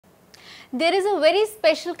there is a very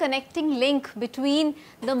special connecting link between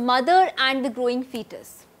the mother and the growing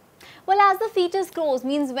fetus. Well, as the fetus grows,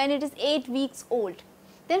 means when it is 8 weeks old,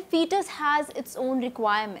 then fetus has its own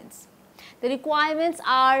requirements. The requirements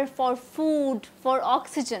are for food, for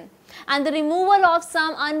oxygen, and the removal of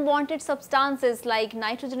some unwanted substances like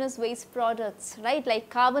nitrogenous waste products, right, like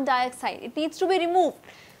carbon dioxide. It needs to be removed.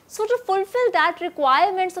 So, to fulfill that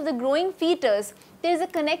requirements of the growing fetus, there is a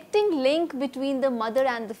connecting link between the mother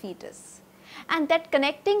and the fetus. And that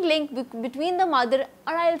connecting link between the mother,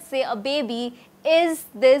 or I will say a baby, is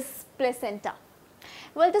this placenta.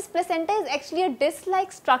 Well, this placenta is actually a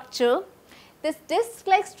disc-like structure. This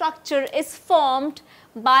disc-like structure is formed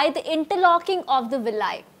by the interlocking of the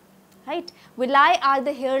villi, right. Villi are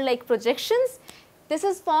the hair-like projections. This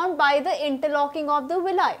is formed by the interlocking of the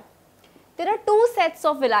villi. There are two sets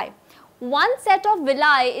of villi. One set of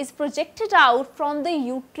villi is projected out from the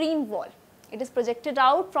uterine wall. It is projected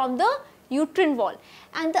out from the uterine wall,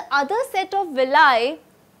 and the other set of villi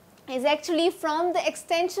is actually from the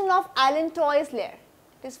extension of allantois layer.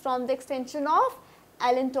 It is from the extension of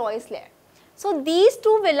allantois layer. So, these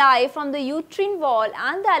two villi from the uterine wall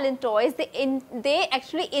and the allantois, they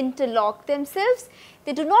actually interlock themselves.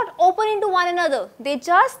 They do not open into one another, they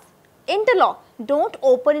just interlock. Don't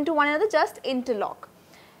open into one another, just interlock.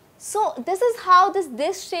 So, this is how this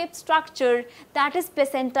disc-shaped structure, that is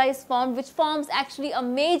placenta, is formed, which forms actually a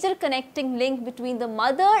major connecting link between the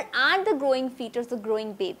mother and the growing fetus, the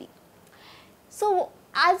growing baby. So,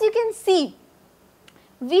 as you can see,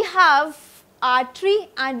 we have artery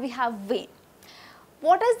and we have vein.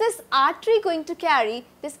 What is this artery going to carry?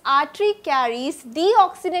 This artery carries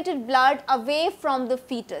deoxygenated blood away from the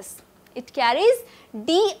fetus. It carries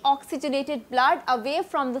deoxygenated blood away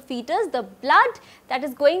from the fetus, the blood that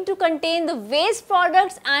is going to contain the waste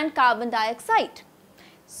products and carbon dioxide.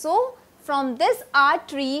 So, from this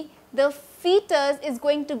artery, the fetus is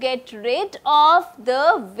going to get rid of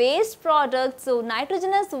the waste products, so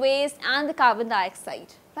nitrogenous waste and the carbon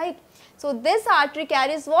dioxide, right. So, this artery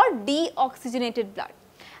carries what? Deoxygenated blood.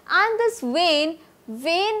 And this vein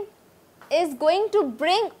is going to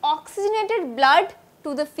bring oxygenated blood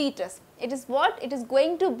to the fetus. It is what? It is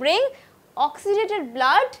going to bring oxygenated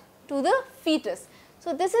blood to the fetus.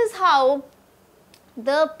 So, this is how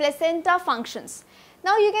the placenta functions.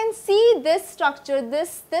 Now, you can see this structure,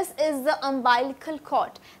 this is the umbilical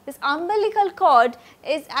cord. This umbilical cord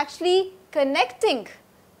is actually connecting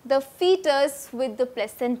the fetus with the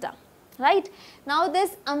placenta, right. Now,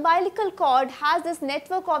 this umbilical cord has this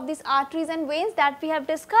network of these arteries and veins that we have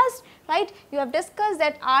discussed, right. You have discussed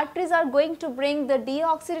that arteries are going to bring the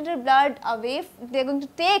deoxygenated blood away, they are going to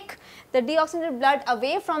take the deoxygenated blood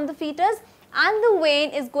away from the fetus, and the vein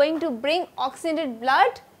is going to bring oxygenated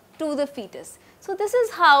blood to the fetus. So, this is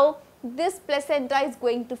how this placenta is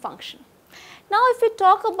going to function. Now, if we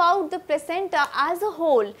talk about the placenta as a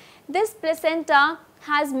whole, this placenta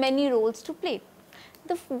has many roles to play.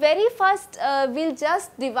 The very first, we will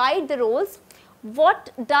just divide the roles. What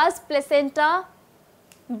does placenta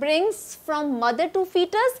brings from mother to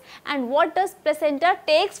fetus, and what does placenta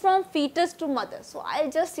takes from fetus to mother? So, I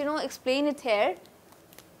will just explain it here.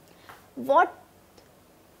 What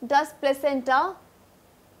does placenta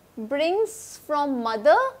brings from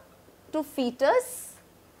mother to fetus,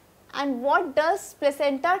 and what does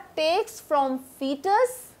placenta takes from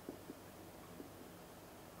fetus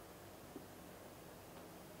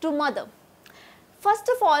to mother? First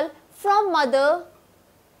of all, from mother,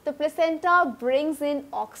 the placenta brings in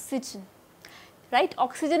oxygen, right.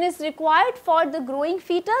 Oxygen is required for the growing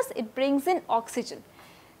fetus, it brings in oxygen.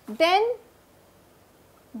 Then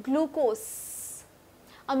glucose,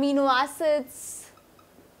 amino acids,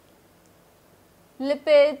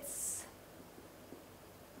 lipids,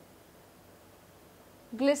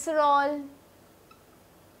 glycerol,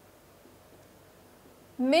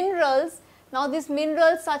 minerals. Now, these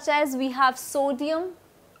minerals such as we have sodium,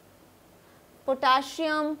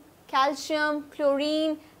 potassium, calcium,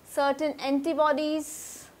 chlorine, certain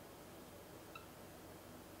antibodies,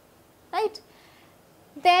 right.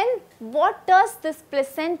 Then what does this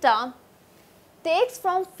placenta takes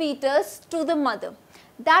from fetus to the mother?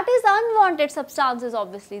 That is unwanted substances,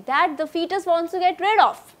 obviously, that the fetus wants to get rid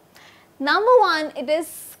of. Number one, it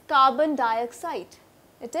is carbon dioxide.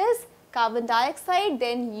 It is carbon dioxide,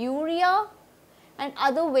 then urea and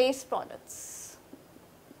other waste products,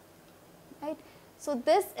 right. So,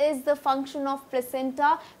 this is the function of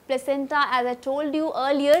placenta. Placenta, as I told you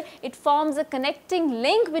earlier, it forms a connecting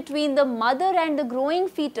link between the mother and the growing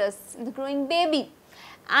fetus, the growing baby.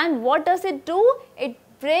 And what does it do? It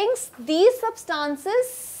brings these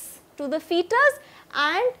substances to the fetus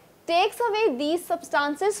and takes away these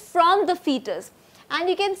substances from the fetus, and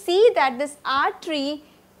you can see that this artery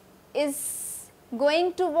is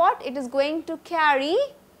going to what? It is going to carry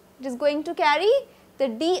the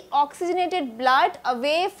deoxygenated blood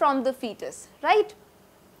away from the fetus, right?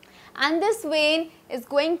 And this vein is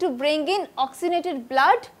going to bring in oxygenated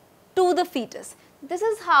blood to the fetus. This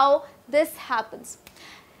is how this happens.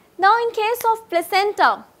 Now, in case of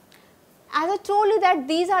placenta, as I told you that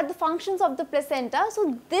these are the functions of the placenta,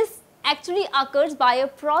 so this actually occurs by a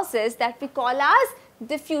process that we call as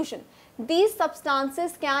diffusion. These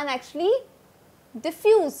substances can actually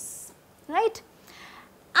diffuse, right?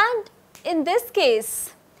 And in this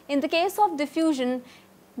case, in the case of diffusion,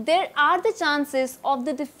 there are the chances of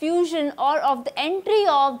the diffusion or of the entry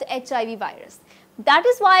of the HIV virus. That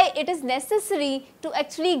is why it is necessary to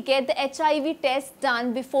actually get the HIV test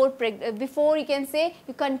done before you can say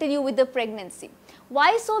you continue with the pregnancy.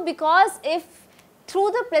 Why so? Because if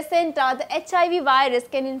through the placenta the HIV virus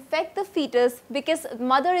can infect the fetus, because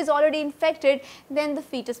mother is already infected, then the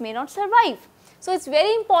fetus may not survive. So, it is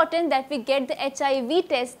very important that we get the HIV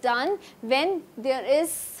test done when there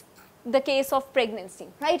is the case of pregnancy,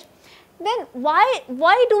 right? Then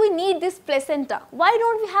why do we need this placenta? Why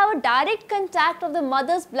don't we have a direct contact of the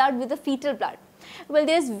mother's blood with the fetal blood? Well,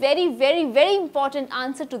 there is very important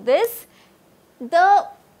answer to this. The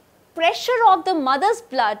pressure of the mother's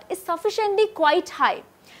blood is sufficiently quite high.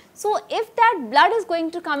 So, if that blood is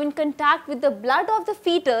going to come in contact with the blood of the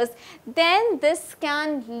fetus, then this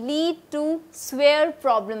can lead to severe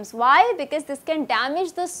problems. Why? Because this can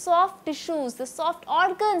damage the soft tissues, the soft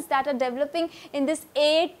organs that are developing in this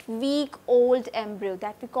 8-week-old embryo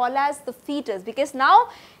that we call as the fetus. Because now,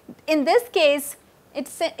 in this case,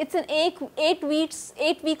 it's an 8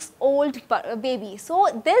 weeks old baby.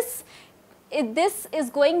 So, this is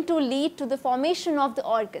going to lead to the formation of the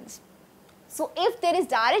organs. So, if there is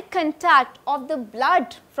direct contact of the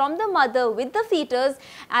blood from the mother with the fetus,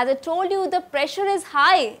 as I told you, the pressure is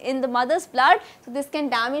high in the mother's blood, so this can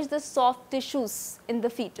damage the soft tissues in the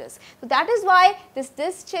fetus. So, that is why this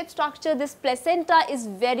disc-shaped structure, this placenta, is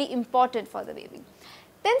very important for the baby.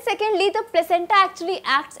 Then secondly, the placenta actually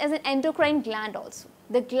acts as an endocrine gland also.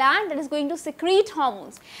 The gland that is going to secrete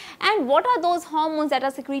hormones. And what are those hormones that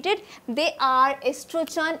are secreted? They are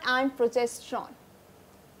estrogen and progesterone.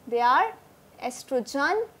 They are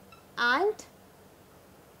estrogen and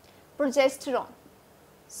progesterone.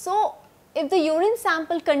 So, if the urine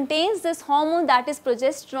sample contains this hormone, that is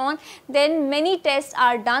progesterone, then many tests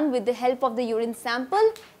are done with the help of the urine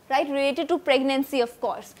sample, right, related to pregnancy, of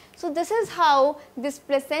course. So, this is how this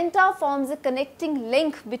placenta forms a connecting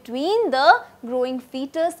link between the growing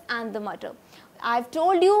fetus and the mother. I have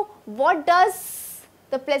told you what does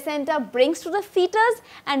the placenta brings to the fetus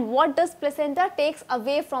and what does placenta takes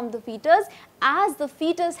away from the fetus, as the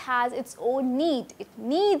fetus has its own need. It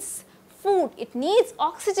needs food, it needs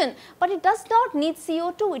oxygen, but it does not need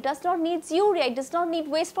CO2, it does not need urea, it does not need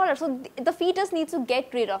waste product. So, the fetus needs to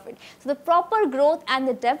get rid of it. So, the proper growth and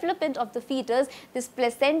the development of the fetus, this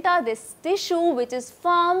placenta, this tissue which is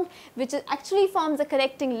formed, actually forms a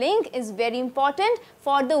connecting link, is very important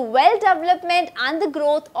for the well development and the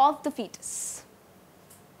growth of the fetus.